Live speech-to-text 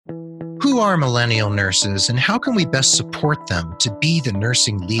Who are millennial nurses and how can we best support them to be the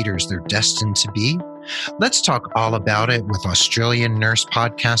nursing leaders they're destined to be? Let's talk all about it with Australian nurse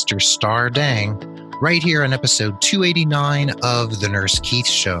podcaster Star Dang right here on episode 289 of The Nurse Keith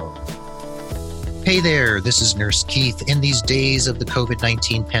Show. Hey there, this is Nurse Keith. In these days of the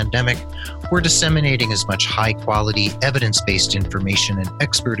COVID-19 pandemic, we're disseminating as much high-quality, evidence-based information and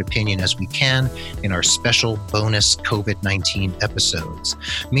expert opinion as we can in our special bonus COVID-19 episodes.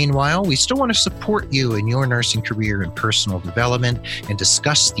 Meanwhile, we still want to support you in your nursing career and personal development and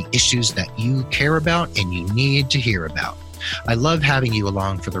discuss the issues that you care about and you need to hear about. I love having you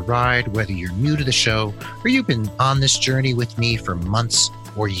along for the ride, whether you're new to the show or you've been on this journey with me for months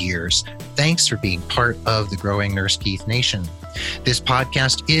or years. Thanks for being part of the growing Nurse Keith Nation. This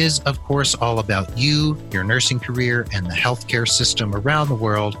podcast is, of course, all about you, your nursing career, and the healthcare system around the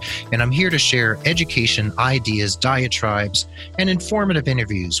world. And I'm here to share education, ideas, diatribes, and informative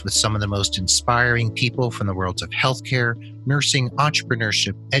interviews with some of the most inspiring people from the worlds of healthcare, nursing,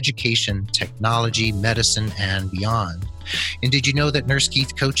 entrepreneurship, education, technology, medicine, and beyond. And did you know that Nurse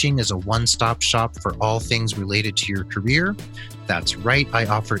Keith Coaching is a one-stop shop for all things related to your career? That's right, I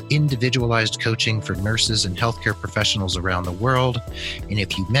offer individualized coaching for nurses and healthcare professionals around the world. And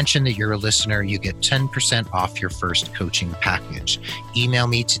if you mention that you're a listener, you get 10% off your first coaching package. Email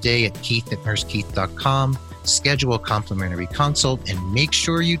me today at keith@nursekeith.com, schedule a complimentary consult, and make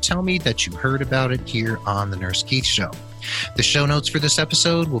sure you tell me that you heard about it here on The Nurse Keith Show. The show notes for this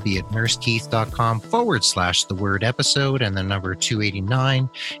episode will be at nursekeith.com/the word episode and the number 289.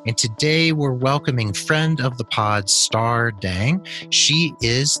 And today we're welcoming friend of the pod, Star Dang. She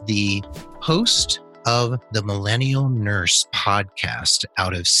is the host of the Millennial Nurse podcast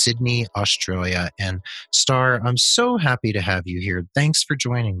out of Sydney, Australia. And Star, I'm so happy to have you here. Thanks for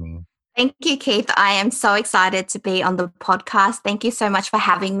joining me. Thank you, Keith. I am so excited to be on the podcast. Thank you so much for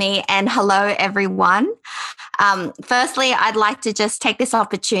having me. And hello, everyone. Firstly, I'd like to just take this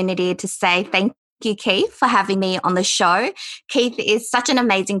opportunity to say thank you, Keith, for having me on the show. Keith is such an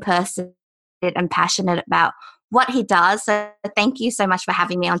amazing person and passionate about what he does. So thank you so much for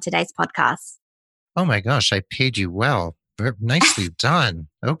having me on today's podcast. Oh my gosh, I paid you well. Very nicely done.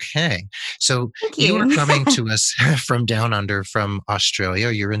 Okay. So Thank you you. are coming to us from down under from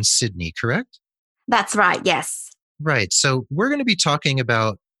Australia. You're in Sydney, correct? That's right. Yes. Right. So we're going to be talking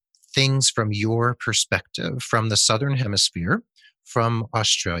about things from your perspective from the Southern Hemisphere, from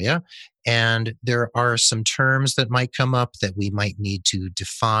Australia. And there are some terms that might come up that we might need to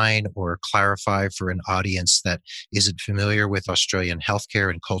define or clarify for an audience that isn't familiar with Australian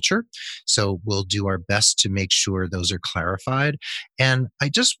healthcare and culture. So we'll do our best to make sure those are clarified. And I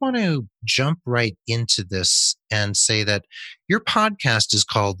just want to jump right into this and say that your podcast is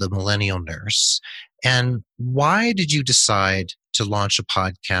called The Millennial Nurse. And why did you decide to launch a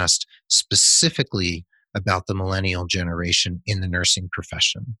podcast specifically about the millennial generation in the nursing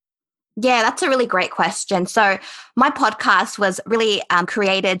profession? Yeah, that's a really great question. So my podcast was really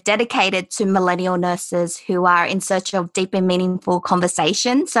created, dedicated to millennial nurses who are in search of deep and meaningful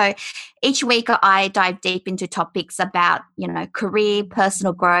conversation. So each week I dive deep into topics about, career,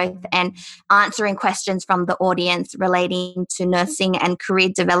 personal growth, and answering questions from the audience relating to nursing and career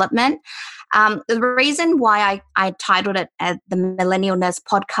development. The reason why I titled it as the Millennial Nurse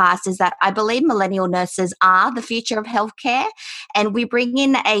Podcast is that I believe millennial nurses are the future of healthcare, and we bring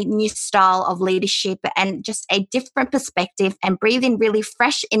in a new style of leadership and just a different perspective and breathe in really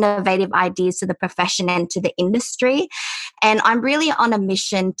fresh, innovative ideas to the profession and to the industry. And I'm really on a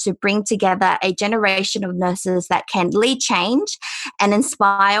mission to bring together a generation of nurses that can lead change and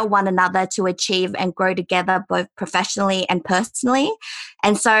inspire one another to achieve and grow together both professionally and personally.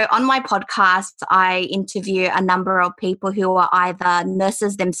 And so on my podcast, I interview a number of people who are either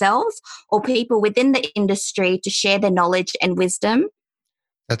nurses themselves or people within the industry to share their knowledge and wisdom.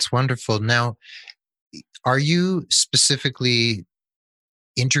 That's wonderful. Now, are you specifically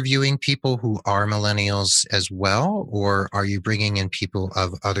interviewing people who are millennials as well, or are you bringing in people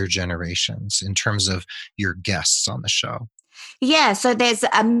of other generations in terms of your guests on the show? Yeah, so there's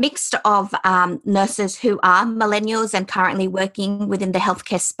a mix of nurses who are millennials and currently working within the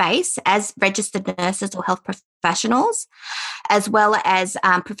healthcare space as registered nurses or health professionals, as well as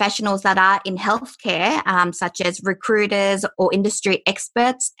professionals that are in healthcare, such as recruiters or industry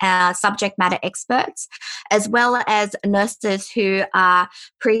experts, subject matter experts, as well as nurses who are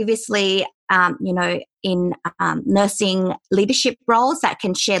previously in nursing leadership roles that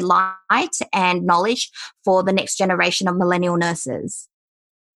can share light and knowledge for the next generation of millennial nurses.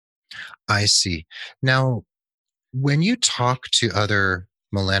 I see. Now, when you talk to other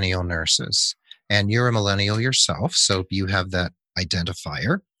millennial nurses, and you're a millennial yourself, so you have that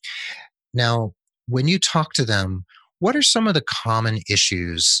identifier, Now, when you talk to them, what are some of the common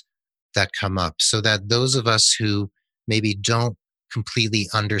issues that come up so that those of us who maybe don't completely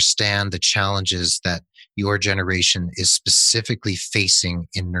understand the challenges that your generation is specifically facing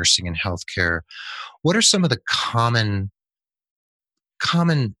in nursing and healthcare, what are some of the common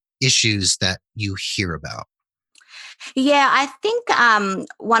issues that you hear about? Yeah, I think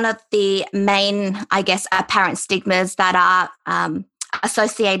one of the main, I guess, apparent stigmas that are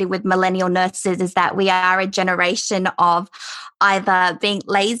associated with millennial nurses is that we are a generation of either being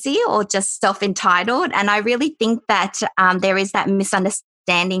lazy or just self entitled. And I really think that there is that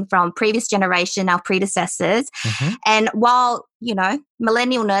misunderstanding from previous generation, our predecessors. Mm-hmm. And while,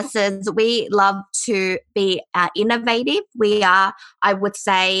 millennial nurses, we love to be innovative. We are, I would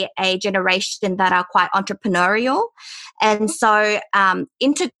say, a generation that are quite entrepreneurial. And so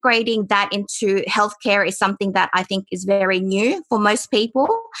integrating that into healthcare is something that I think is very new for most people.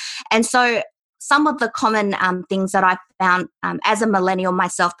 And so some of the common things that I found as a millennial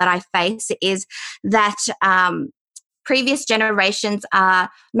myself that I face is that previous generations are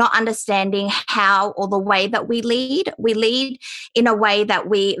not understanding how or the way that we lead. We lead in a way that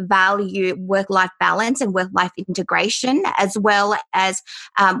we value work-life balance and work-life integration, as well as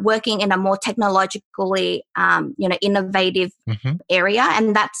working in a more technologically, innovative Mm-hmm. area.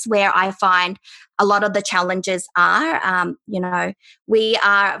 And that's where I find a lot of the challenges are. We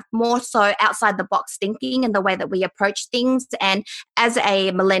are more so outside the box thinking in the way that we approach things. And as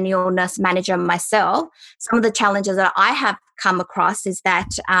a millennial nurse manager myself, some of the challenges that I have come across is that,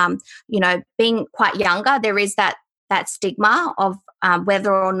 being quite younger, there is that stigma of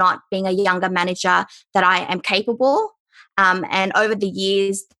whether or not being a younger manager that I am capable. And over the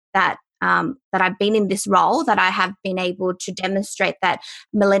years that I've been in this role, that I have been able to demonstrate that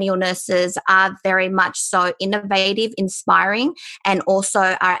millennial nurses are very much so innovative, inspiring, and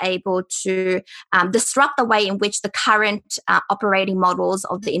also are able to disrupt the way in which the current operating models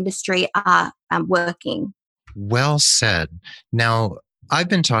of the industry are working. Well said. Now, I've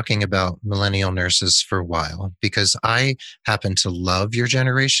been talking about millennial nurses for a while because I happen to love your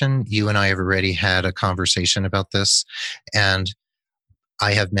generation. You and I have already had a conversation about this, and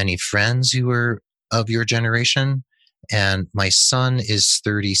I have many friends who are of your generation, and my son is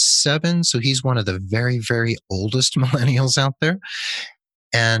 37, so he's one of the very, very oldest millennials out there.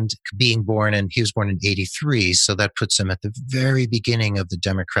 And he was born in 83, so that puts him at the very beginning of the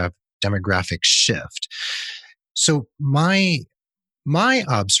demographic shift. So my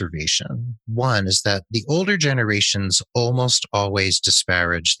observation, one, is that the older generations almost always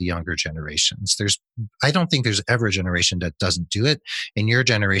disparage the younger generations. I don't think there's ever a generation that doesn't do it, and your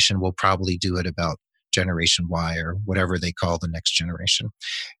generation will probably do it about Generation Y or whatever they call the next generation.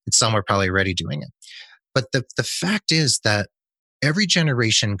 Some are probably already doing it. But the fact is that every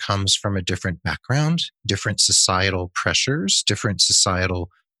generation comes from a different background, different societal pressures, different societal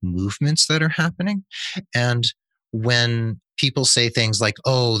movements that are happening. And when people say things like,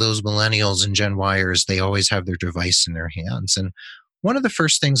 oh, those millennials and Gen Yers, they always have their device in their hands. And one of the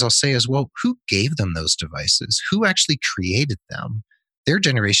first things I'll say is, well, who gave them those devices? Who actually created them? Their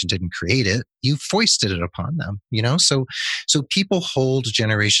generation didn't create it. You foisted it upon them, So people hold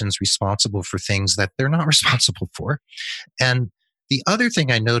generations responsible for things that they're not responsible for. And the other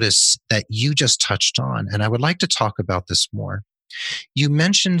thing I notice that you just touched on, and I would like to talk about this more, you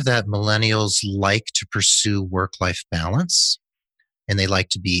mentioned that millennials like to pursue work-life balance, and they like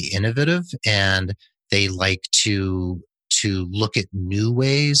to be innovative, and they like to look at new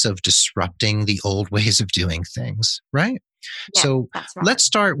ways of disrupting the old ways of doing things, right? Yeah, So that's right. let's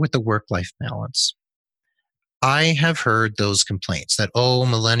start with the work-life balance. I have heard those complaints that, oh,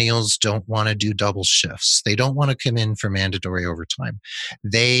 millennials don't want to do double shifts. They don't want to come in for mandatory overtime.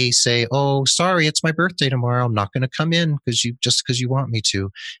 They say, oh, sorry, it's my birthday tomorrow. I'm not going to come in because you want me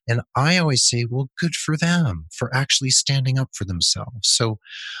to. And I always say, well, good for them for actually standing up for themselves. So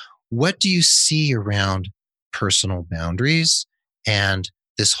what do you see around personal boundaries and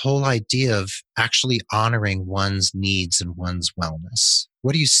this whole idea of actually honoring one's needs and one's wellness?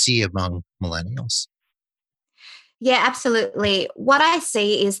 What do you see among millennials? Yeah, absolutely. What I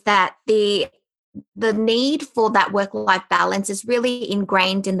see is that the need for that work-life balance is really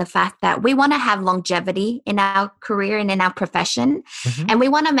ingrained in the fact that we want to have longevity in our career and in our profession. Mm-hmm. And we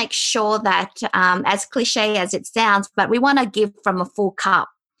want to make sure that, as cliche as it sounds, but we want to give from a full cup.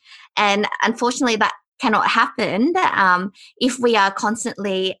 And unfortunately, that cannot happen if we are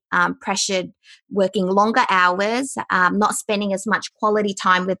constantly pressured working longer hours, not spending as much quality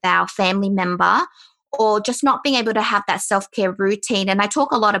time with our family member, or just not being able to have that self-care routine. And I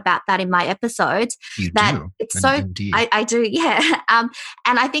talk a lot about that in my episodes. You That do, it's so indeed. I do, yeah. And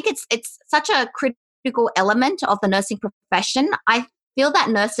I think it's such a critical element of the nursing profession. I feel that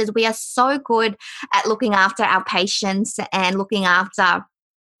nurses, we are so good at looking after our patients and looking after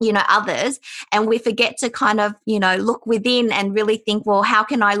others, and we forget to kind of look within and really think, well, how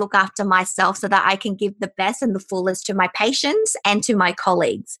can I look after myself so that I can give the best and the fullest to my patients and to my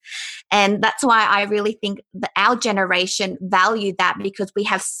colleagues. And that's why I really think that our generation value that, because we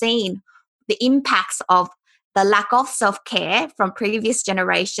have seen the impacts of the lack of self-care from previous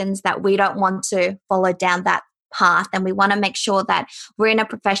generations, that we don't want to follow down that path. And we want to make sure that we're in a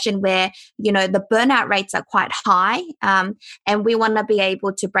profession where the burnout rates are quite high, and we want to be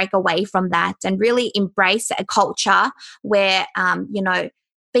able to break away from that and really embrace a culture where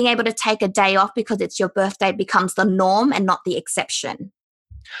being able to take a day off because it's your birthday becomes the norm and not the exception.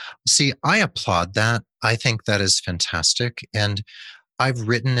 See, I applaud that. I think that is fantastic. And I've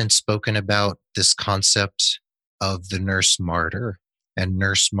written and spoken about this concept of the nurse martyr and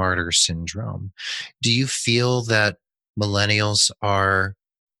nurse martyr syndrome. Do you feel that millennials are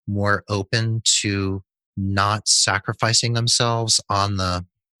more open to not sacrificing themselves on the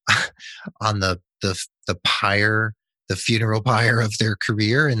on the pyre, the funeral pyre of their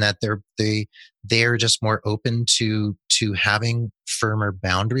career, and that they're just more open to having firmer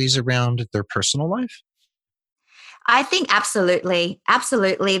boundaries around their personal life? I think absolutely,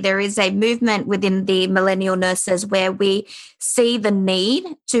 absolutely. There is a movement within the millennial nurses where we see the need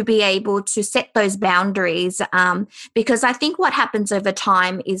to be able to set those boundaries. Because I think what happens over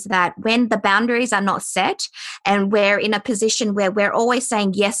time is that when the boundaries are not set, and we're in a position where we're always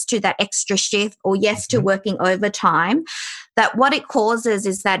saying yes to that extra shift or yes to working overtime, that what it causes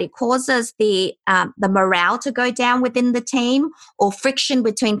is that it causes the morale to go down within the team, or friction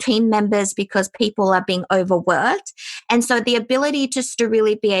between team members because people are being overworked. And so the ability just to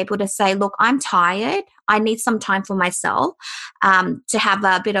really be able to say, look, I'm tired, I need some time for myself, to have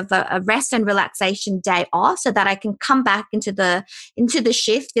a bit of a rest and relaxation day off so that I can come back into the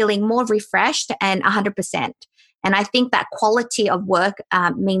shift feeling more refreshed and 100%. And I think that quality of work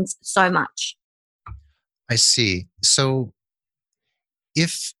means so much. I see. So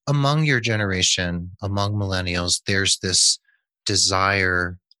if among your generation, among millennials, there's this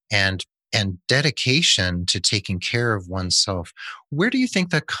desire and dedication to taking care of oneself, where do you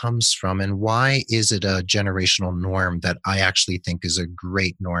think that comes from, and why is it a generational norm that I actually think is a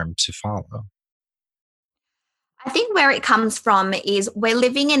great norm to follow? I think where it comes from is we're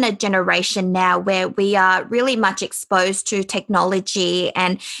living in a generation now where we are really much exposed to technology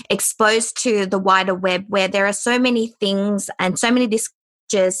and exposed to the wider web, where there are so many things and so many discussions,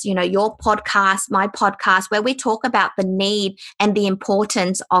 your podcast, my podcast, where we talk about the need and the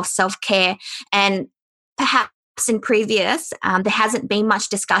importance of self-care. And perhaps in previous, there hasn't been much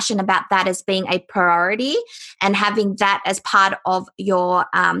discussion about that as being a priority and having that as part of your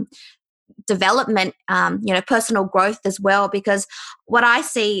development, personal growth as well. Because what I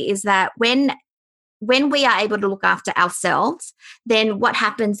see is that when we are able to look after ourselves, then what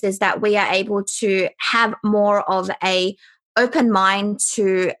happens is that we are able to have more of a open mind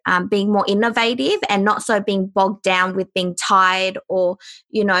to being more innovative and not so being bogged down with being tired, or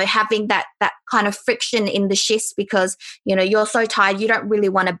having that kind of friction in the shifts because you're so tired you don't really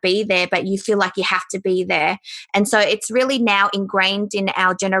want to be there, but you feel like you have to be there. And so it's really now ingrained in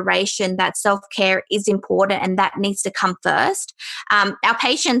our generation that self-care is important and that needs to come first. Our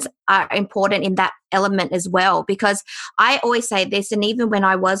patients are important in that element as well, because I always say this, and even when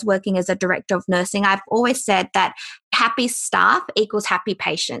I was working as a director of nursing, I've always said that happy staff equals happy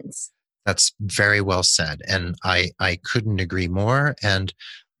patients. That's very well said. And I couldn't agree more. And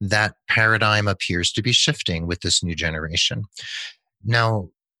that paradigm appears to be shifting with this new generation. Now,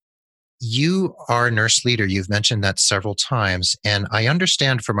 you are a nurse leader. You've mentioned that several times. And I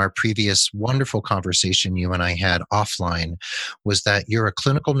understand from our previous wonderful conversation you and I had offline was that you're a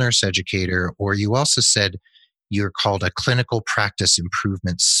clinical nurse educator, or you also said you're called a clinical practice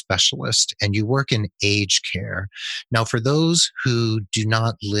improvement specialist, and you work in aged care. Now, for those who do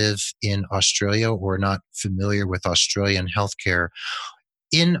not live in Australia or not familiar with Australian healthcare,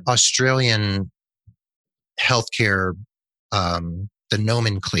 in Australian healthcare, the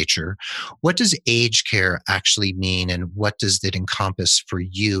nomenclature, what does aged care actually mean, and what does it encompass for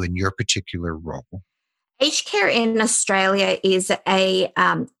you in your particular role? Aged care in Australia is a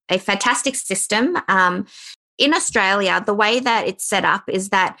fantastic system. In Australia, the way that it's set up is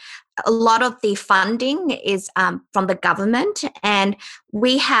that a lot of the funding is from the government, and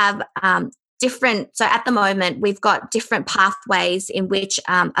we have different. So at the moment, we've got different pathways in which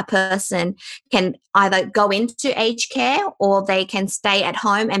a person can either go into aged care or they can stay at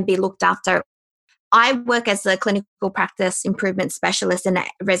home and be looked after. I work as a clinical practice improvement specialist in a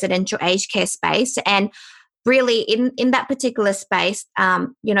residential aged care space. And really in that particular space,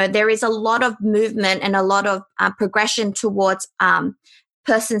 there is a lot of movement and a lot of progression towards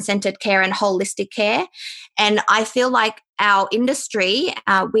person-centered care and holistic care. And I feel like our industry,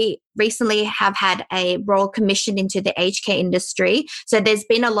 we recently have had a royal commission into the aged care industry. So there's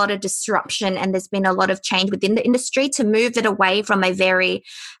been a lot of disruption and there's been a lot of change within the industry to move it away from a very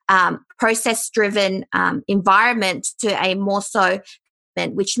process-driven environment to a more so,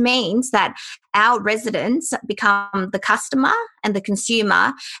 which means that our residents become the customer and the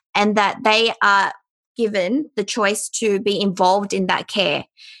consumer, and that they are given the choice to be involved in that care.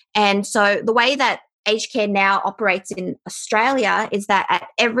 And so the way that aged care now operates in Australia is that at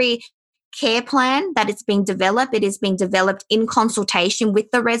every care plan that it's being developed, it is being developed in consultation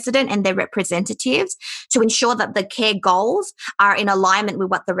with the resident and their representatives to ensure that the care goals are in alignment with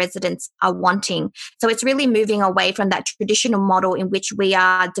what the residents are wanting. So it's really moving away from that traditional model in which we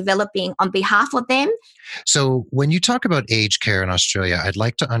are developing on behalf of them. So when you talk about aged care in Australia, I'd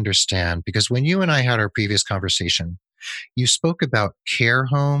like to understand, because when you and I had our previous conversation, you spoke about care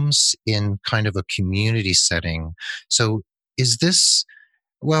homes in kind of a community setting. So is this,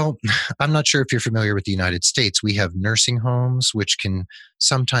 well, I'm not sure if you're familiar with the United States. We have nursing homes, which can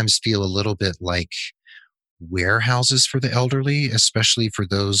sometimes feel a little bit like warehouses for the elderly, especially for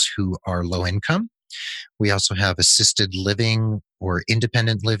those who are low income. We also have assisted living or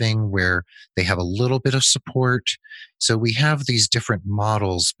independent living where they have a little bit of support. So we have these different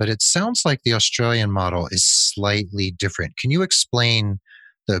models, but it sounds like the Australian model is slightly different. Can you explain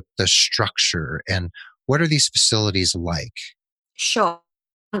the structure and what are these facilities like? Sure.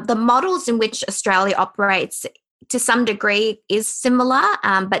 The models in which Australia operates to some degree is similar,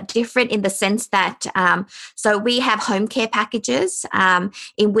 but different in the sense that so we have home care packages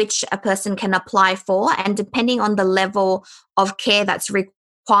in which a person can apply for, and depending on the level of care that's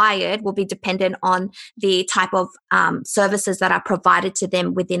required will be dependent on the type of services that are provided to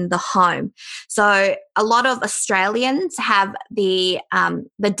them within the home. So a lot of Australians have the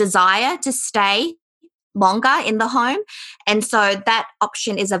desire to stay longer in the home. And so that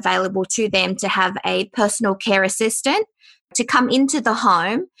option is available to them to have a personal care assistant to come into the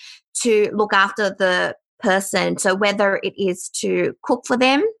home to look after the person. So whether it is to cook for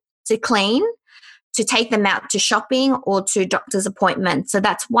them, to clean, to take them out to shopping or to doctor's appointments. So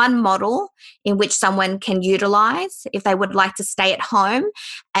that's one model in which someone can utilize if they would like to stay at home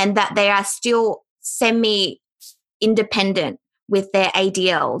and that they are still semi-independent with their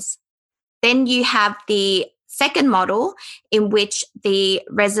ADLs. Then you have the second model in which the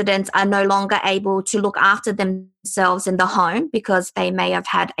residents are no longer able to look after themselves in the home because they may have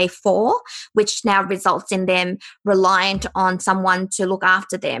had a fall, which now results in them reliant on someone to look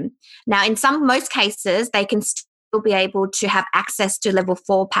after them. Now, in most cases, they can still be able to have access to level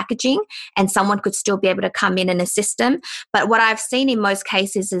 4 packaging and someone could still be able to come in and assist them. But what I've seen in most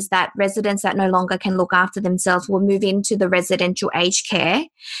cases is that residents that no longer can look after themselves will move into the residential aged care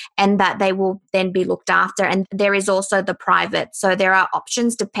and that they will then be looked after. And there is also the private. So there are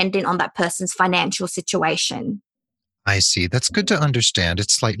options depending on that person's financial situation. I see. That's good to understand.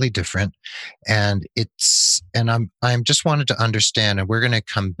 It's slightly different. And I'm just wanted to understand, and we're going to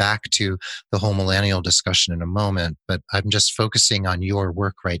come back to the whole millennial discussion in a moment, but I'm just focusing on your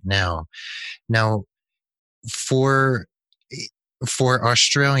work right now. Now, for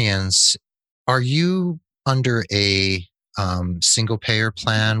Australians, are you under a single payer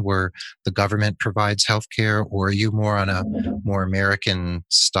plan where the government provides healthcare, or are you more on a more American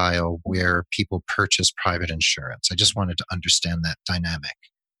style where people purchase private insurance? I just wanted to understand that dynamic.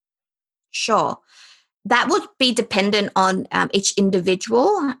 Sure. That would be dependent on each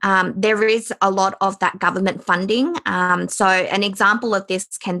individual. There is a lot of that government funding. So an example of this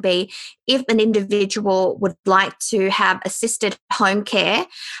can be if an individual would like to have assisted home care,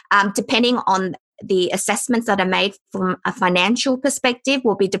 depending on the assessments that are made from a financial perspective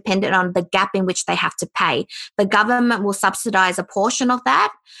will be dependent on the gap in which they have to pay. The government will subsidize a portion of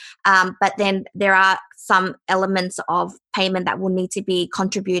that, but then there are some elements of payment that will need to be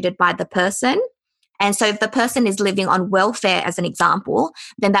contributed by the person. And so if the person is living on welfare, as an example,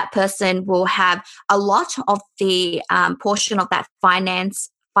 then that person will have a lot of the portion of that finance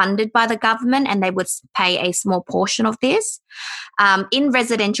funded by the government, and they would pay a small portion of this. In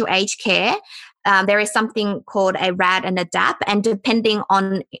residential aged care, there is something called a RAD and a DAP, and depending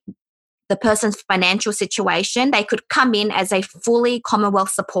on the person's financial situation, they could come in as a fully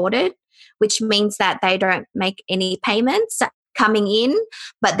Commonwealth supported which means that they don't make any payments coming in,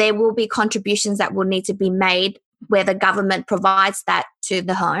 but there will be contributions that will need to be made where the government provides that to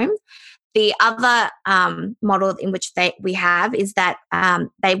the home. The other model in which we have is that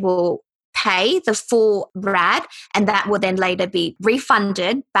they will pay the full RAD, and that will then later be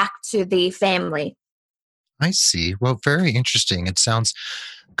refunded back to the family. I see. Well, very interesting. It sounds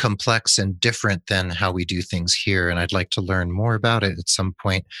complex and different than how we do things here. And I'd like to learn more about it at some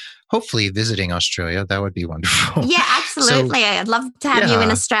point. Hopefully visiting Australia. That would be wonderful. Yeah, absolutely. I'd love to have you in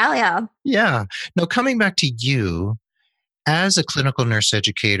Australia. Yeah. Now, coming back to you, as a clinical nurse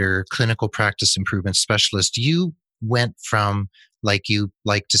educator, clinical practice improvement specialist, you went from, like you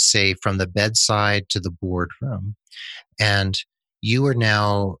like to say, from the bedside to the boardroom. And you are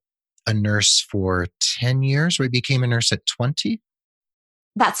now a nurse for 10 years, or you became a nurse at 20?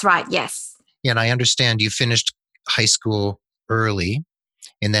 That's right, yes. Yeah, and I understand you finished high school early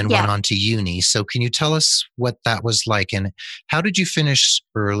and then went on to uni. So can you tell us what that was like? And how did you finish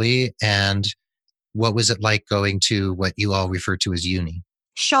early? And what was it like going to what you all refer to as uni?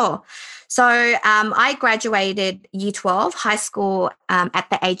 Sure. So I graduated year 12, high school, at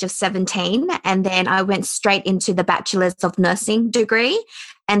the age of 17. And then I went straight into the Bachelor's of Nursing degree.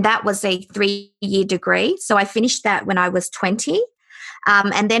 And that was a 3-year degree. So I finished that when I was 20.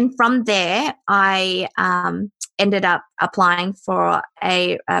 And then from there, I ended up applying for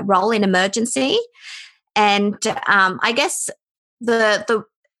a role in emergency. And I guess the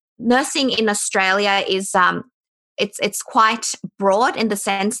nursing in Australia is it's quite broad in the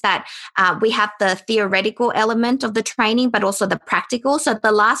sense that we have the theoretical element of the training, but also the practical. So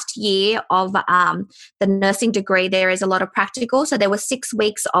the last year of the nursing degree, there is a lot of practical. So there were 6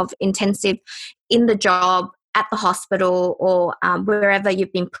 weeks of intensive in the job, at the hospital, or wherever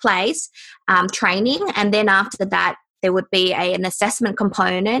you've been placed, training. And then after that, there would be an assessment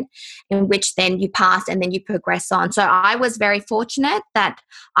component in which then you pass and then you progress on. So I was very fortunate that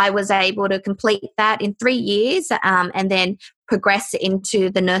I was able to complete that in 3 years and then progress into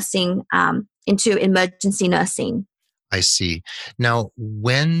the nursing, into emergency nursing. I see. Now,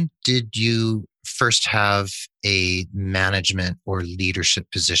 when did you first have a management or leadership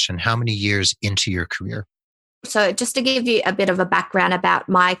position? How many years into your career? So just to give you a bit of a background about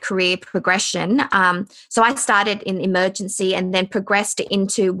my career progression, so I started in emergency and then progressed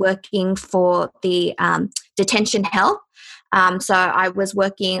into working for the detention health. So I was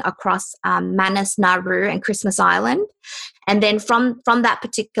working across Manus, Nauru and Christmas Island. And then from that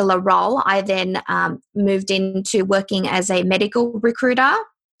particular role, I then moved into working as a medical recruiter,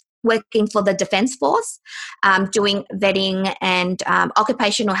 working for the Defence Force, doing vetting and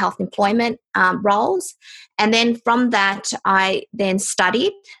occupational health employment roles. And then from that, I then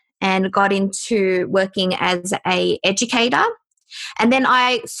studied and got into working as an educator. And then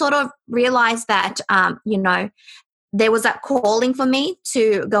I sort of realized that, there was that calling for me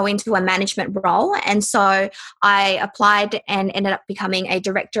to go into a management role. And so I applied and ended up becoming a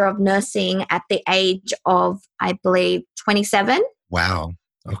director of nursing at the age of, I believe, 27. Wow.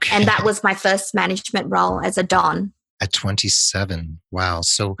 Okay. And that was my first management role as a Don. At 27. Wow.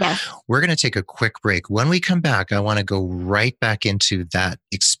 So we're going to take a quick break. When we come back, I want to go right back into that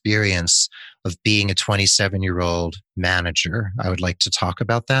experience of being a 27-year-old manager. I would like to talk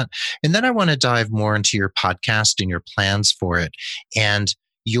about that. And then I want to dive more into your podcast and your plans for it and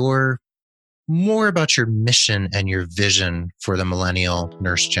more about your mission and your vision for the millennial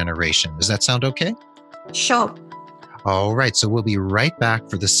nurse generation. Does that sound okay? Sure. All right. So we'll be right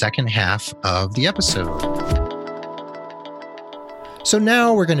back for the second half of the episode. So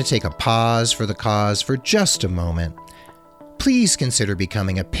now we're going to take a pause for the cause for just a moment. Please consider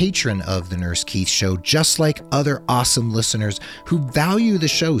becoming a patron of The Nurse Keith Show, just like other awesome listeners who value the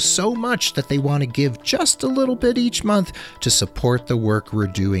show so much that they want to give just a little bit each month to support the work we're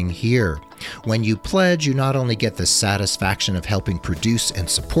doing here. When you pledge, you not only get the satisfaction of helping produce and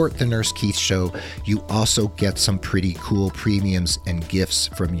support The Nurse Keith Show, you also get some pretty cool premiums and gifts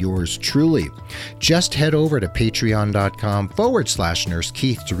from yours truly. Just head over to patreon.com/Nurse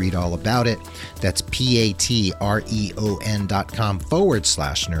Keith to read all about it. That's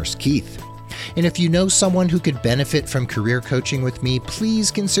patreon.com/Nurse Keith. And if you know someone who could benefit from career coaching with me,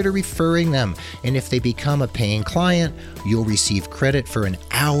 please consider referring them. And if they become a paying client, you'll receive credit for an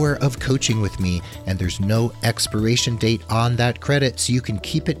hour of coaching with me. And there's no expiration date on that credit, so you can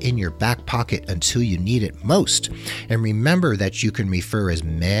keep it in your back pocket until you need it most. And remember that you can refer as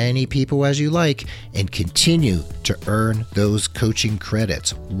many people as you like and continue to earn those coaching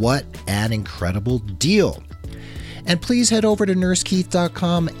credits. What an incredible deal! And please head over to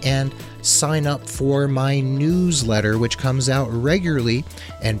nursekeith.com and sign up for my newsletter, which comes out regularly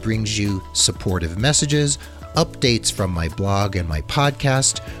and brings you supportive messages, updates from my blog and my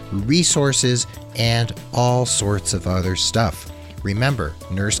podcast, resources, and all sorts of other stuff. Remember,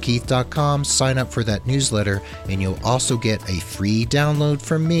 nursekeith.com, sign up for that newsletter, and you'll also get a free download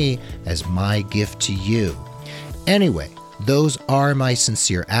from me as my gift to you. Anyway, those are my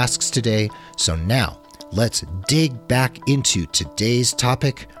sincere asks today. So now, let's dig back into today's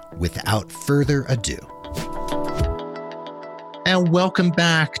topic without further ado. And welcome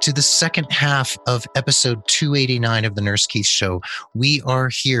back to the second half of episode 289 of the Nurse Keith Show. We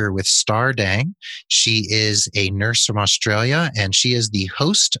are here with Star Dang. She is a nurse from Australia, and she is the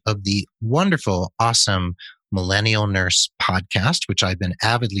host of the wonderful, awesome Millennial Nurse podcast, which I've been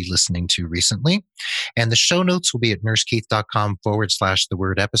avidly listening to recently. And the show notes will be at nursekeith.com/the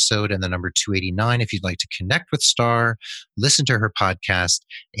word episode and the number 289 if you'd like to connect with Star, listen to her podcast,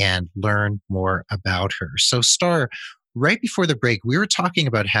 and learn more about her. So Star, right before the break, we were talking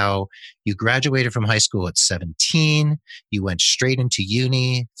about how you graduated from high school at 17, you went straight into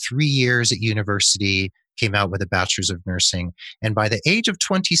uni, 3 years at university, came out with a bachelor's of nursing, and by the age of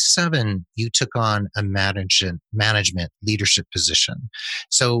 27, you took on a management leadership position.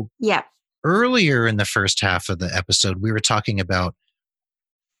 So earlier in the first half of the episode, we were talking about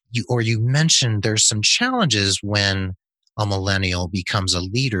you mentioned there's some challenges when a millennial becomes a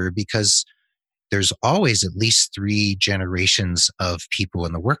leader because there's always at least 3 generations of people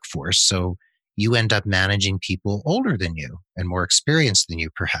in the workforce. So you end up managing people older than you and more experienced than you,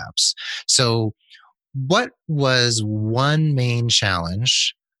 perhaps. So what was one main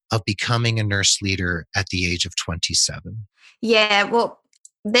challenge of becoming a nurse leader at the age of 27? Yeah, well,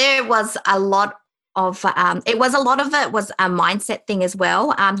 there was a lot of it was a mindset thing as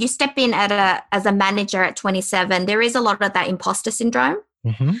well. You step in as a manager at 27, there is a lot of that imposter syndrome.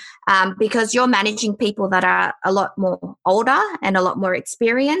 Because you're managing people that are a lot more older and a lot more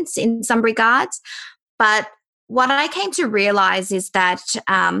experienced in some regards. But what I came to realize is that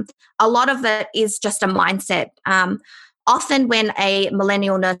a lot of it is just a mindset. Often when a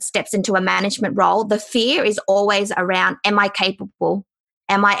millennial nurse steps into a management role, the fear is always around, am I capable?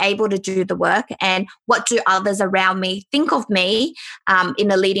 Am I able to do the work? And what do others around me think of me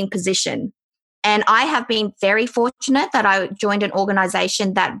in a leading position? And I have been very fortunate that I joined an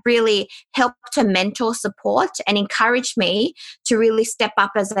organization that really helped to mentor, support, and encourage me to really step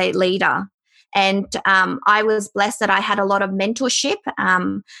up as a leader. And I was blessed that I had a lot of mentorship.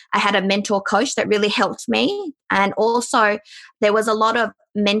 I had a mentor coach that really helped me. And also there was a lot of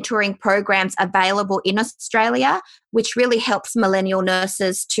mentoring programs available in Australia, which really helps millennial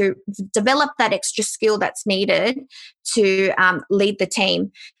nurses to develop that extra skill that's needed to lead the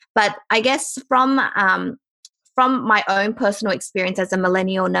team. But I guess from my own personal experience as a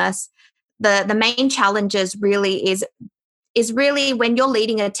millennial nurse, the main challenges really is really when you're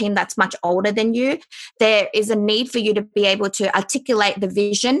leading a team that's much older than you, there is a need for you to be able to articulate the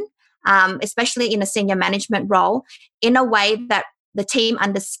vision, especially in a senior management role, in a way that the team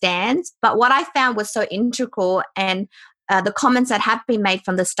understands. But what I found was so integral, and the comments that have been made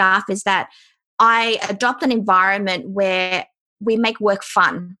from the staff, is that I adopt an environment where we make work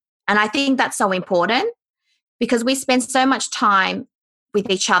fun. And I think that's so important because we spend so much time with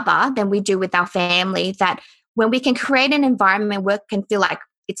each other than we do with our family, that when we can create an environment where work can feel like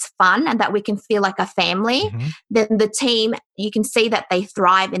it's fun and that we can feel like a family, then the team, you can see that they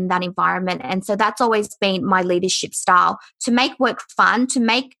thrive in that environment. And so that's always been my leadership style, to make work fun, to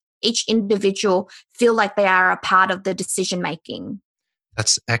make each individual feel like they are a part of the decision making.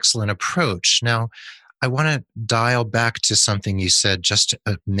 That's an excellent approach. Now, I want to dial back to something you said just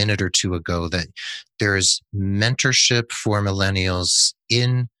a minute or two ago, that there's mentorship for millennials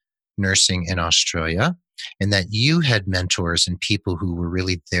in nursing in Australia, and that you had mentors and people who were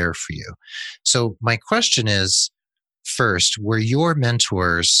really there for you. So my question is, first, were your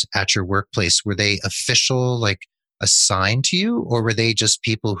mentors at your workplace, were they official, like assigned to you, or were they just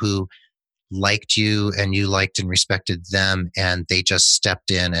people who liked you and you liked and respected them and they just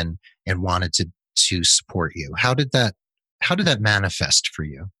stepped in and wanted to support you? How did that manifest for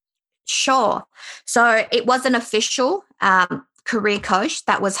you? Sure. So it was an official career coach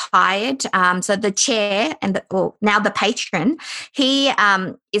that was hired. So the chair and now the patron, he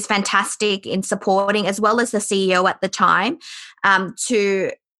is fantastic in supporting, as well as the CEO at the time,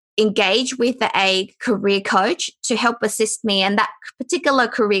 to engage with a career coach to help assist me. And that particular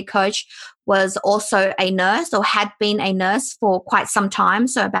career coach was also a nurse, or had been a nurse for quite some time,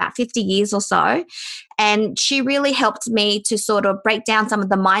 so about 50 years or so. And she really helped me to sort of break down some of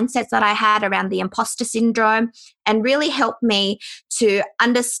the mindsets that I had around the imposter syndrome, and really helped me to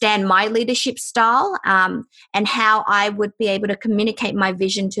understand my leadership style, and how I would be able to communicate my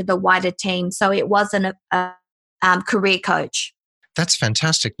vision to the wider team. So it was a career coach. That's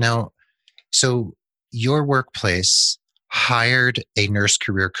fantastic. Now, so your workplace hired a nurse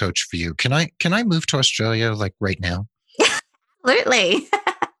career coach for you. Can I move to Australia like right now? Absolutely.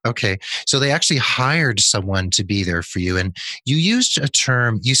 Okay. So they actually hired someone to be there for you. And you used a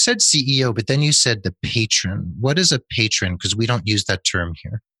term, you said CEO, but then you said the patron. What is a patron? Because we don't use that term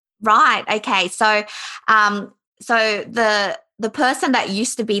here. Right. Okay. So, the person that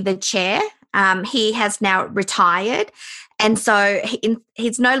used to be the chair, he has now retired, and so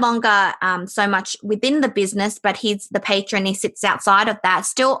he's no longer so much within the business, but he's the patron. He sits outside of that,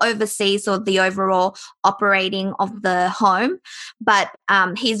 still oversees or the overall operating of the home, but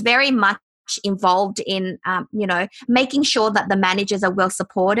he's very much involved in making sure that the managers are well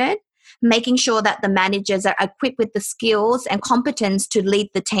supported, making sure that the managers are equipped with the skills and competence to lead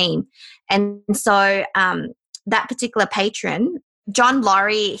the team. And so that particular patron, John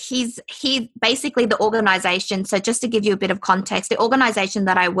Laurie, he basically the organization. So just to give you a bit of context, the organization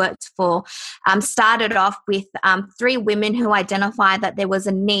that I worked for started off with 3 women who identified that there was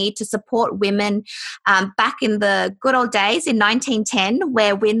a need to support women back in the good old days in 1910,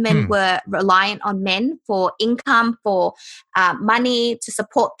 where women were reliant on men for income, for money to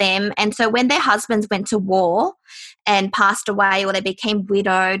support them. And so when their husbands went to war and passed away, or they became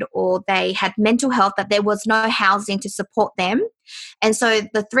widowed, or they had mental health, that there was no housing to support them. And so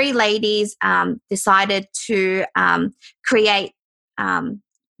the 3 ladies decided to create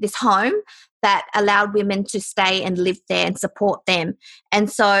this home that allowed women to stay and live there and support them.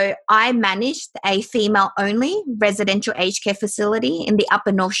 And so I managed a female-only residential aged care facility in the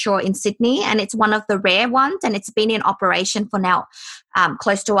Upper North Shore in Sydney, and it's one of the rare ones, and it's been in operation for now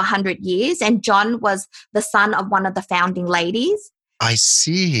close to 100 years. And John was the son of one of the founding ladies. I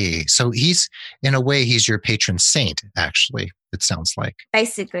see. So he's, in a way, he's your patron saint, actually, it sounds like.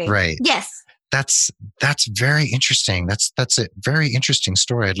 Basically. Right. Yes. That's very interesting. That's a very interesting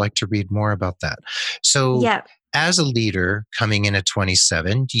story. I'd like to read more about that. So as a leader coming in at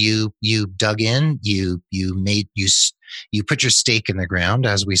 27, you dug in, you put your stake in the ground,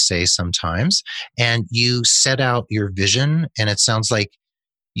 as we say sometimes, and you set out your vision. And it sounds like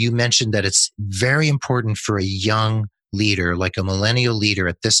you mentioned that it's very important for a young leader, like a millennial leader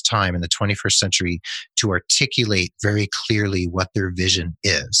at this time in the 21st century, to articulate very clearly what their vision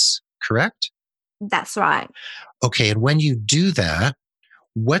is. Correct? That's right. Okay. And when you do that,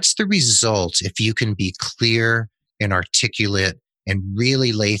 what's the result if you can be clear and articulate and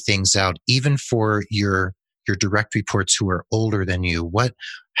really lay things out, even for your direct reports who are older than you?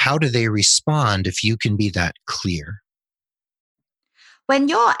 How do they respond if you can be that clear? When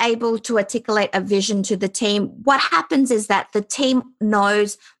you're able to articulate a vision to the team, what happens is that the team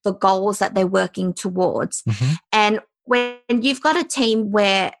knows the goals that they're working towards. Mm-hmm. And when you've got a team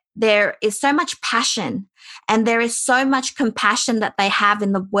where there is so much passion and there is so much compassion that they have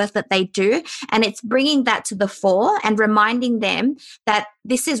in the work that they do, and it's bringing that to the fore and reminding them that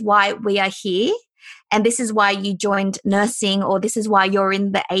this is why we are here, and this is why you joined nursing, or this is why you're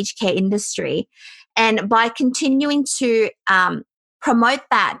in the aged care industry. And by continuing to promote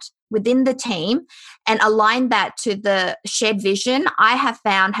that within the team and align that to the shared vision, I have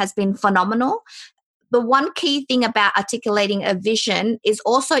found has been phenomenal. The one key thing about articulating a vision is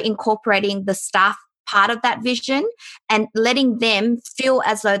also incorporating the staff part of that vision and letting them feel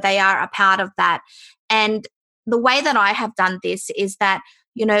as though they are a part of that. And the way that I have done this is that,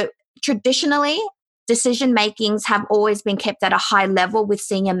 traditionally, decision makings have always been kept at a high level with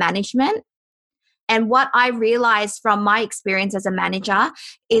senior management. And what I realized from my experience as a manager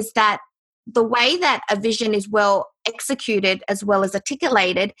is that the way that a vision is well executed as well as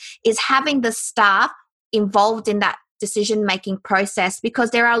articulated is having the staff involved in that decision-making process,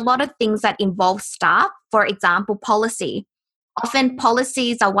 because there are a lot of things that involve staff. For example, policy. Often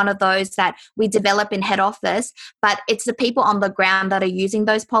policies are one of those that we develop in head office, but it's the people on the ground that are using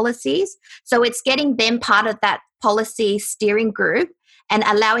those policies. So it's getting them part of that policy steering group and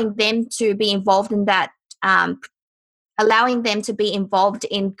allowing them to be involved in that, allowing them to be involved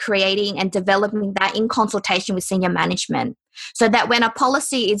in creating and developing that in consultation with senior management, so that when a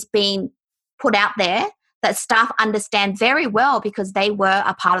policy is being put out there, that staff understand very well because they were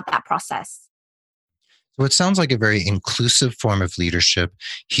a part of that process. So it sounds like a very inclusive form of leadership.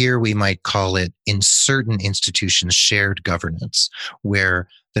 Here we might call it, in certain institutions, shared governance, where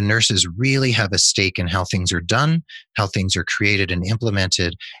the nurses really have a stake in how things are done, how things are created and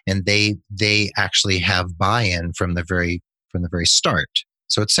implemented, and they actually have buy-in from the very start.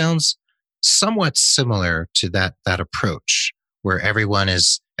 So it sounds somewhat similar to that approach where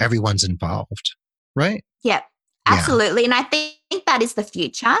everyone's involved, right? Yeah, Yeah. absolutely. And I think that is the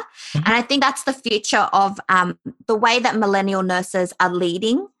future. Mhm. And I think that's the future of the way that millennial nurses are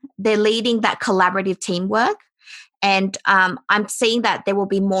leading. They're leading that collaborative teamwork. And I'm seeing that there will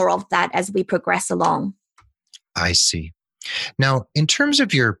be more of that as we progress along. I see. Now, in terms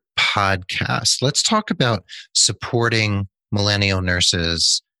of your podcast, let's talk about supporting millennial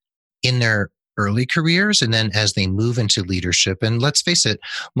nurses in their early careers and then as they move into leadership. And let's face it,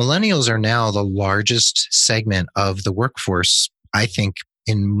 millennials are now the largest segment of the workforce, I think,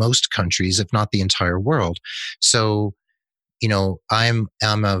 in most countries, if not the entire world. So, I'm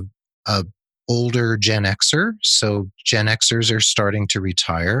a older Gen Xer, so Gen Xers are starting to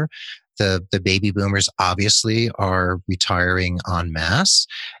retire. The baby boomers obviously are retiring en masse,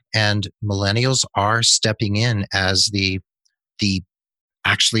 and millennials are stepping in as the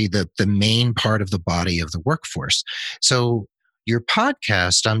actually the main part of the body of the workforce. So your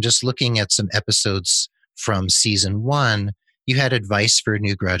podcast, I'm just looking at some episodes from season 1. You had advice for a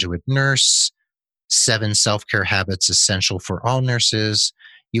new graduate nurse, 7 self-care habits essential for all nurses.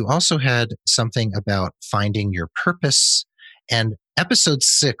 You also had something about finding your purpose. And episode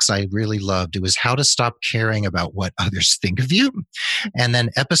 6, I really loved. It was how to stop caring about what others think of you. And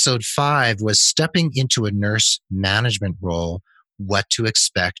then episode 5 was stepping into a nurse management role, what to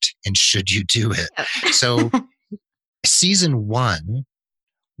expect and should you do it. So season 1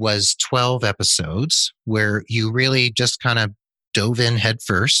 was 12 episodes where you really just kind of dove in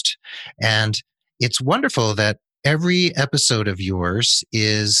headfirst. And it's wonderful that every episode of yours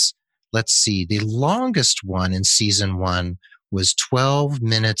is, let's see, the longest one in season 1 was 12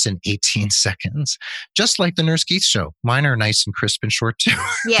 minutes and 18 seconds, just like the Nurse Keith show. Mine are nice and crisp and short too.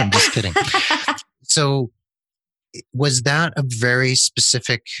 Yeah. I'm just kidding. So was that a very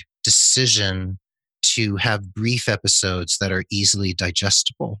specific decision to have brief episodes that are easily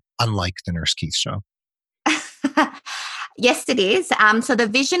digestible, unlike the Nurse Keith show? Yes, it is. So the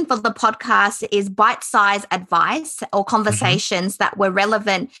vision for the podcast is bite-sized advice or conversations that were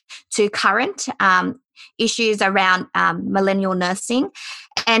relevant to current issues around millennial nursing.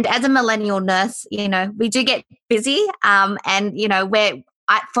 And as a millennial nurse, we do get busy, and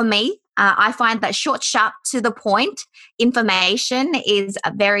for me, I find that short, sharp, to the point information is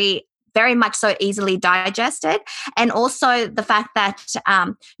a very very much so easily digested. And also the fact that,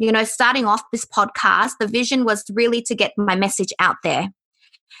 starting off this podcast, the vision was really to get my message out there.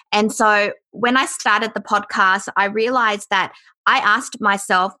 And so when I started the podcast, I realized that I asked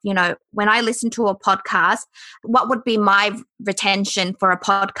myself, when I listened to a podcast, what would be my retention for a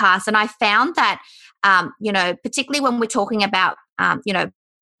podcast? And I found that, particularly when we're talking about,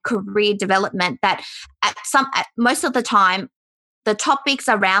 career development, that at most of the time, the topics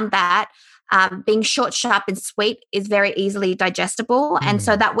around that, being short, sharp, and sweet, is very easily digestible. Mm. And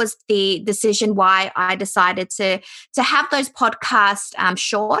so that was the decision why I decided to have those podcasts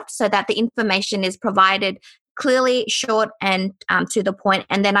short, so that the information is provided clearly, short, and to the point.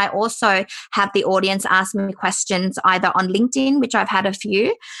 And then I also have the audience ask me questions either on LinkedIn, which I've had a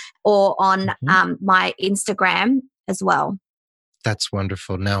few, or on my Instagram as well. That's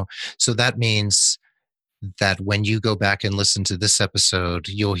wonderful. Now, so that means that when you go back and listen to this episode,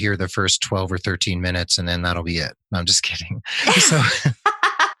 you'll hear the first 12 or 13 minutes and then that'll be it. No, I'm just kidding. So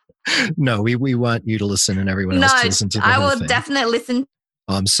no, we want you to listen and everyone else to listen to the whole thing. I will definitely listen.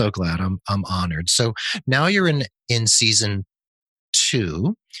 I'm so glad. I'm honored. So now you're in season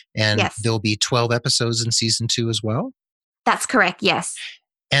 2, and yes, there'll be 12 episodes in season 2 as well? That's correct, yes.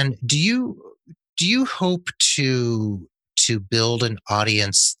 And do you hope to build an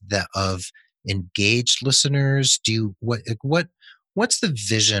audience of engaged listeners? What's the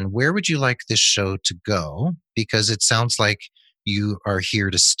vision? Where would you like this show to go? Because it sounds like you are here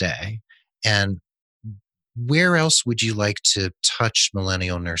to stay. And where else would you like to touch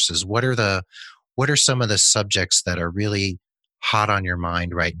millennial nurses? What are some of the subjects that are really hot on your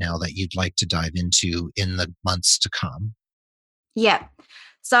mind right now that you'd like to dive into in the months to come? Yeah.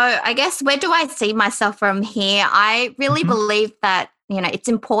 So I guess, where do I see myself from here? I really believe that, it's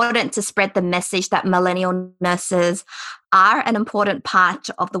important to spread the message that millennial nurses are an important part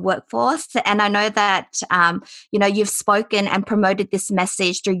of the workforce. And I know that, you've spoken and promoted this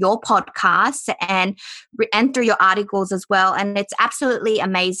message through your podcast and through your articles as well. And it's absolutely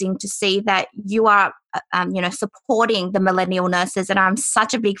amazing to see that you are supporting the millennial nurses. And I'm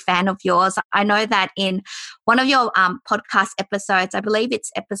such a big fan of yours. I know that in one of your podcast episodes, I believe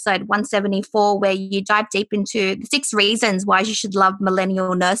it's episode 174, where you dive deep into the 6 reasons why you should love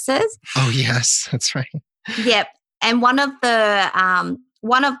millennial nurses. Oh, yes, that's right. Yep. And one of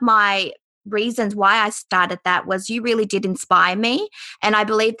my reasons why I started that was you really did inspire me. And I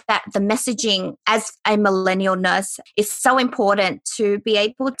believe that the messaging as a millennial nurse is so important to be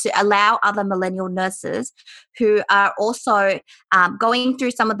able to allow other millennial nurses who are also going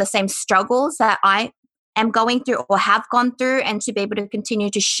through some of the same struggles that I am going through or have gone through, and to be able to continue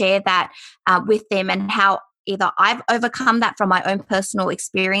to share that with them, and how either I've overcome that from my own personal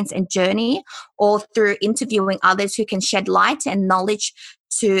experience and journey, or through interviewing others who can shed light and knowledge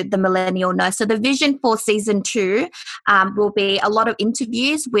to the millennial nurse. So the vision for season 2 will be a lot of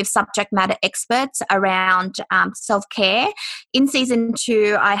interviews with subject matter experts around self-care. In season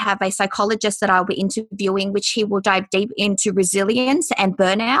 2, I have a psychologist that I'll be interviewing, which he will dive deep into resilience and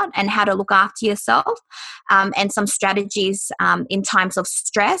burnout and how to look after yourself, and some strategies in times of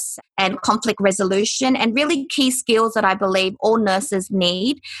stress and conflict resolution, and really key skills that I believe all nurses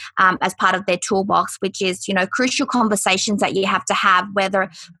need as part of their toolbox, which is, crucial conversations that you have to have, whether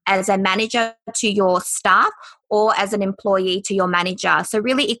as a manager to your staff or as an employee to your manager. So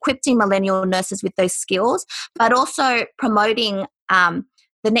really equipping millennial nurses with those skills, but also promoting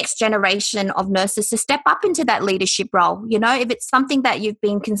the next generation of nurses to step up into that leadership role. If it's something that you've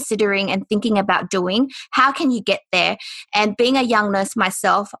been considering and thinking about doing, how can you get there? And being a young nurse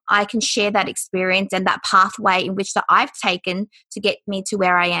myself, I can share that experience and that pathway in which that I've taken to get me to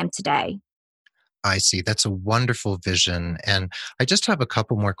where I am today. I see. That's a wonderful vision. And I just have a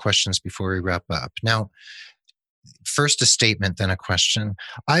couple more questions before we wrap up. Now, first a statement, then a question.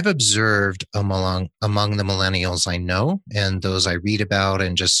 I've observed among the millennials I know and those I read about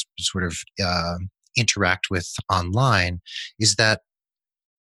and just sort of interact with online, is that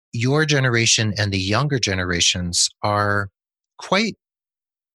your generation and the younger generations are quite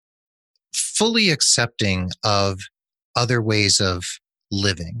fully accepting of other ways of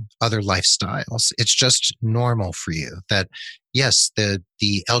living, other lifestyles. It's just normal for you that, yes, the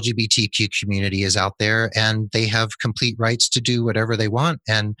LGBTQ community is out there and they have complete rights to do whatever they want,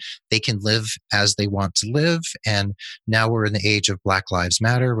 and they can live as they want to live. And now we're in the age of Black Lives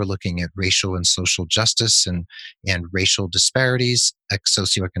Matter. We're looking at racial and social justice and racial disparities,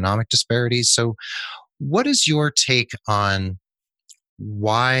 socioeconomic disparities. So what is your take on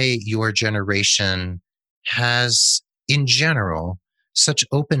why your generation has, in general, such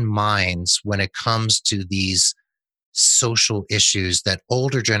open minds when it comes to these social issues that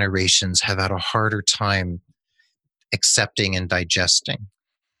older generations have had a harder time accepting and digesting?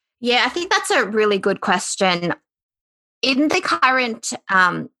 Yeah, I think that's a really good question. In the current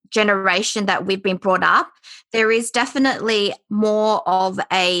generation that we've been brought up, there is definitely more of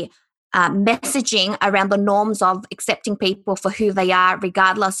a messaging around the norms of accepting people for who they are,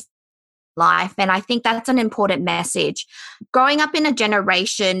 regardless life. And I think that's an important message. Growing up in a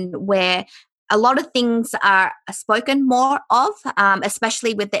generation where a lot of things are spoken more of,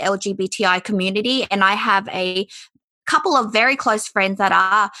 especially with the LGBTI community. And I have a couple of very close friends that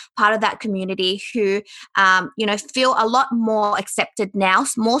are part of that community who, feel a lot more accepted now,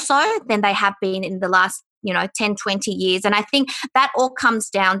 more so than they have been in the last 10, 20 years. And I think that all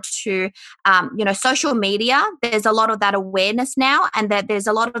comes down to, social media. There's a lot of that awareness now, and that there's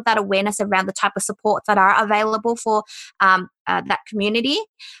a lot of that awareness around the type of supports that are available for that community.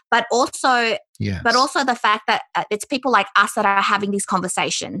 But also, Yes. the fact that it's people like us that are having these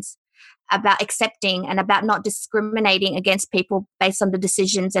conversations about accepting and about not discriminating against people based on the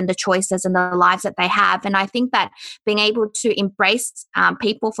decisions and the choices and the lives that they have. And I think that being able to embrace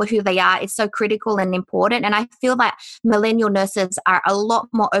people for who they are is so critical and important. And I feel that millennial nurses are a lot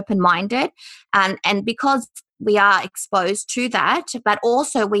more open-minded, and because we are exposed to that, but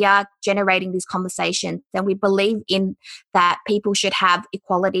also we are generating these conversations, and we believe in that people should have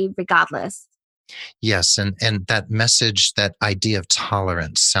equality regardless. Yes, and that message, that idea of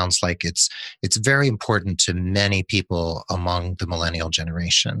tolerance sounds like it's very important to many people among the millennial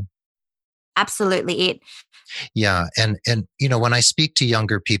generation. Absolutely it. Yeah, and when I speak to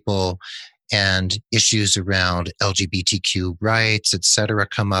younger people and issues around LGBTQ rights, et cetera,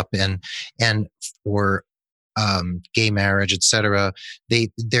 come up, and or gay marriage, etc., they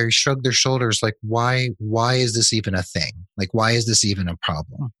shrug their shoulders like, why is this even a thing? Like, why is this even a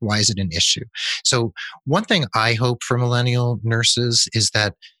problem? Why is it an issue? So one thing I hope for millennial nurses is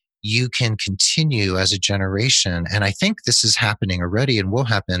that you can continue as a generation, and I think this is happening already and will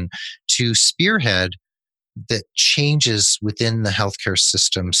happen, to spearhead the changes within the healthcare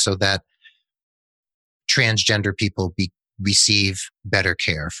system so that transgender people receive better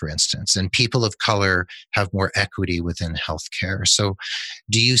care, for instance, and people of color have more equity within healthcare. So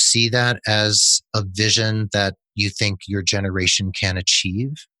do you see that as a vision that you think your generation can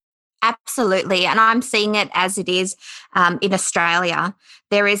achieve? Absolutely. And I'm seeing it as it is in Australia.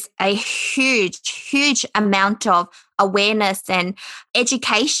 There is a huge amount of awareness and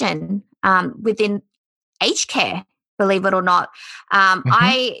education within aged care, believe it or not. Mm-hmm.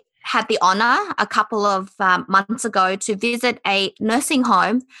 I had the honor a couple of months ago to visit a nursing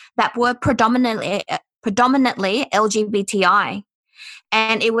home that were predominantly LGBTI.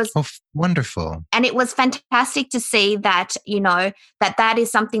 And it was Wonderful. and it was fantastic to see that, that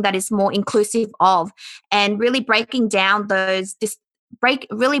is something that is more inclusive of, and really breaking down those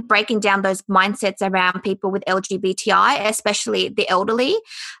mindsets around people with LGBTI, especially the elderly.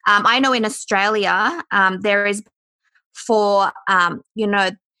 I know in Australia, there is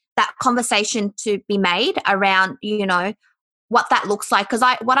that conversation to be made around, what that looks like. Because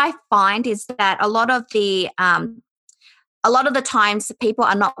what I find is that a lot of the times people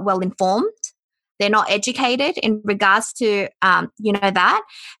are not well informed. They're not educated in regards to, that.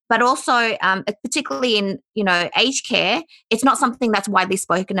 But also, particularly in, aged care, it's not something that's widely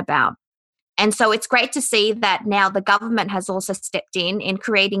spoken about. And so it's great to see that now the government has also stepped in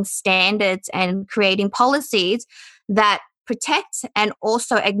creating standards and creating policies that protect and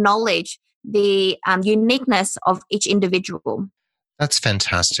also acknowledge the uniqueness of each individual. That's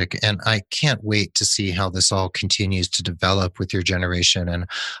fantastic. And I can't wait to see how this all continues to develop with your generation. And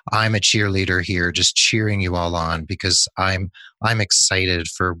I'm a cheerleader here, just cheering you all on, because I'm excited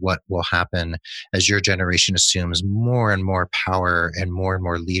for what will happen as your generation assumes more and more power and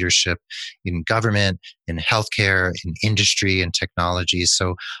more leadership in government, in healthcare, in industry and technology.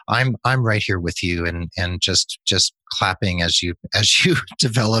 So I'm right here with you and just clapping as you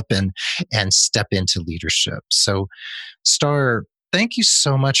develop and step into leadership. So Star, thank you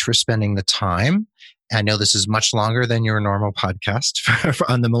so much for spending the time. I know this is much longer than your normal podcast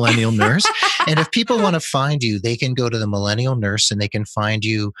on the Millennial Nurse. And if people want to find you, they can go to the Millennial Nurse and they can find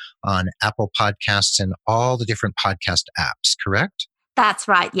you on Apple Podcasts and all the different podcast apps, correct? That's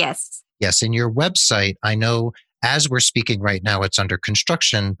right, yes. Yes, and your website, I know as we're speaking right now, it's under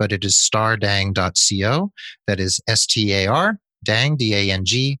construction, but it is stardang.co. That is STAR, dang,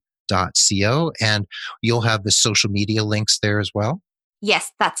 DANG. .co, and you'll have the social media links there as well.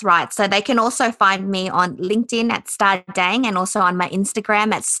 Yes, that's right. So they can also find me on LinkedIn at Star Dang, and also on my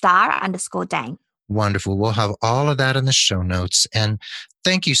Instagram at star_dang. Wonderful. We'll have all of that in the show notes. And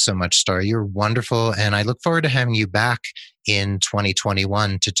thank you so much, Star. You're wonderful. And I look forward to having you back in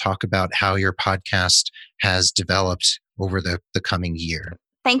 2021 to talk about how your podcast has developed over the coming year.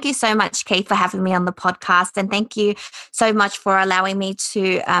 Thank you so much, Keith, for having me on the podcast. And thank you so much for allowing me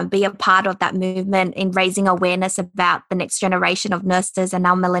to be a part of that movement in raising awareness about the next generation of nurses and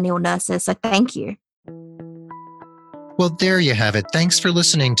our millennial nurses. So thank you. Well, there you have it. Thanks for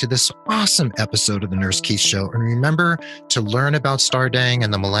listening to this awesome episode of the Nurse Keith Show. And remember, to learn about Stardang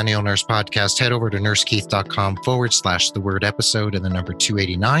and the Millennial Nurse Podcast, head over to nursekeith.com/the word episode and the number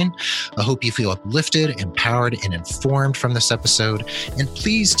 289. I hope you feel uplifted, empowered, and informed from this episode. And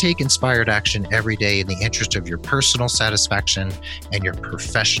please take inspired action every day in the interest of your personal satisfaction and your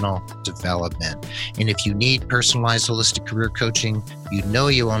professional development. And if you need personalized holistic career coaching, you know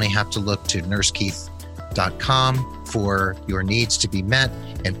you only have to look to nursekeith.com for your needs to be met.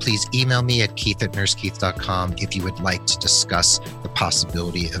 And please email me at keith@nursekeith.com if you would like to discuss the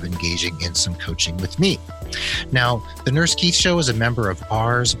possibility of engaging in some coaching with me. Now, the Nurse Keith Show is a member of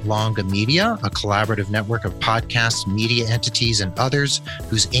Ars Longa Media, a collaborative network of podcasts, media entities, and others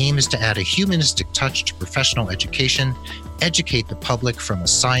whose aim is to add a humanistic touch to professional education, educate the public from a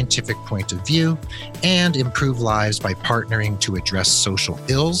scientific point of view, and improve lives by partnering to address social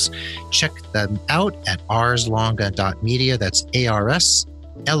ills. Check them out at arslonga.media. That's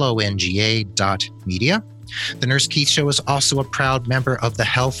ARSLONGA.media. The Nurse Keith Show is also a proud member of the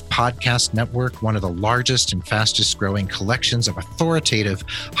Health Podcast Network, one of the largest and fastest growing collections of authoritative,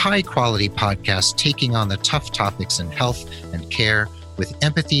 high-quality podcasts taking on the tough topics in health and care with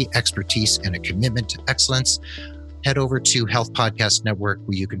empathy, expertise, and a commitment to excellence. Head over to Health Podcast Network,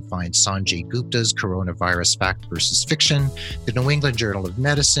 where you can find Sanjay Gupta's Coronavirus Fact versus Fiction, the New England Journal of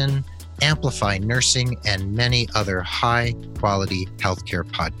Medicine, Amplify Nursing, and many other high-quality healthcare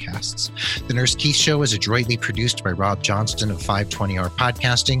podcasts. The Nurse Keith Show is adroitly produced by Rob Johnston of 520R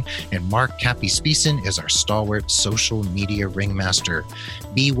Podcasting, and Mark Cappy-Speason is our stalwart social media ringmaster.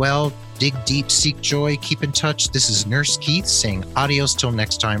 Be well, dig deep, seek joy, keep in touch. This is Nurse Keith saying adios till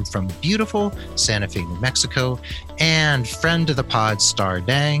next time from beautiful Santa Fe, New Mexico, and friend of the pod, Star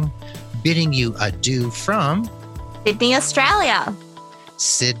Dang, bidding you adieu from Sydney, Australia.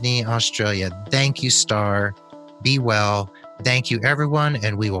 Sydney, Australia. Thank you, Star. Be well. Thank you, everyone,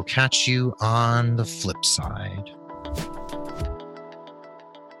 and we will catch you on the flip side.